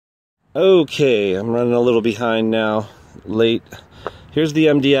Okay, I'm running a little behind now, late. Here's the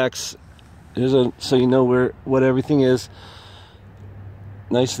MDX. So you know what everything is.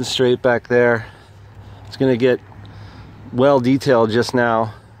 Nice and straight back there. It's gonna get well detailed just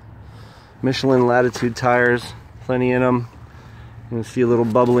now. Michelin Latitude tires, plenty in them. You can see a little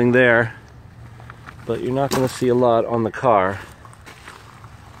bubbling there, but you're not gonna see a lot on the car.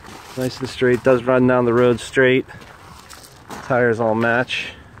 Nice and straight, does run down the road straight. Tires all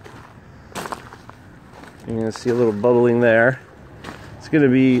match. You're going to see a little bubbling there. It's going to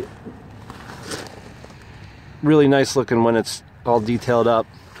be really nice looking when it's all detailed up.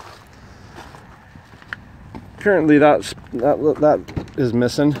 Currently that is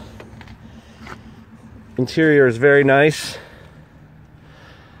missing. Interior is very nice.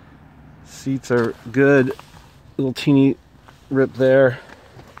 Seats are good. Little teeny rip there.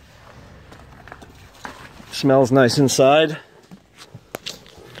 Smells nice inside.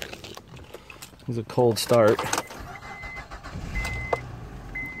 It's a cold start.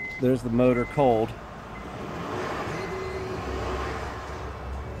 There's the motor cold.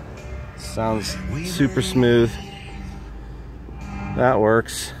 Sounds super smooth. That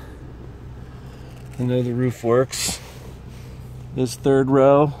works. I know the roof works. This third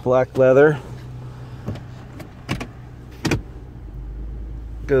row, black leather.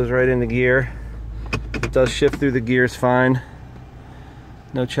 Goes right into gear. It does shift through the gears fine.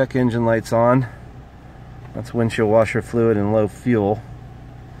 No check engine lights on. That's windshield washer fluid and low fuel.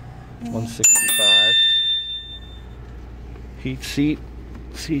 165. Heat seat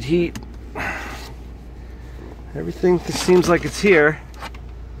heat. Everything seems like it's here.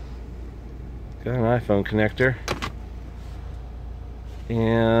 Got an iPhone connector.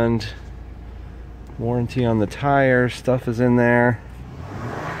 And warranty on the tires, stuff is in there.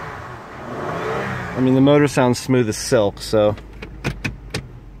 I mean, the motor sounds smooth as silk, so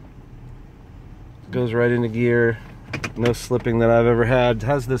goes right into gear. No slipping that I've ever had. It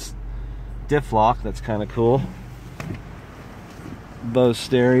has this diff lock that's kind of cool. Bose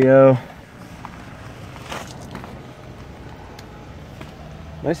stereo.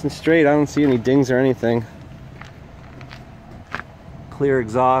 Nice and straight. I don't see any dings or anything. Clear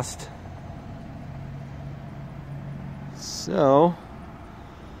exhaust. So,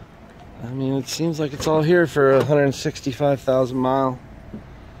 I mean, it seems like it's all here for a 165,000 mile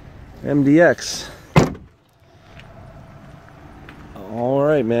MDX. All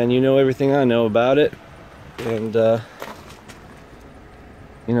right, man, you know everything I know about it, and you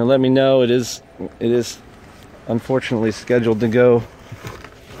know, let me know. It is unfortunately scheduled to go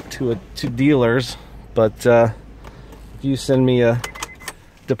to dealers, but if you send me a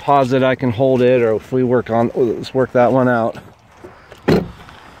deposit, I can hold it, or if we let's work that one out.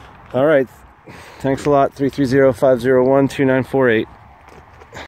 All right, thanks a lot. 330-501-2948.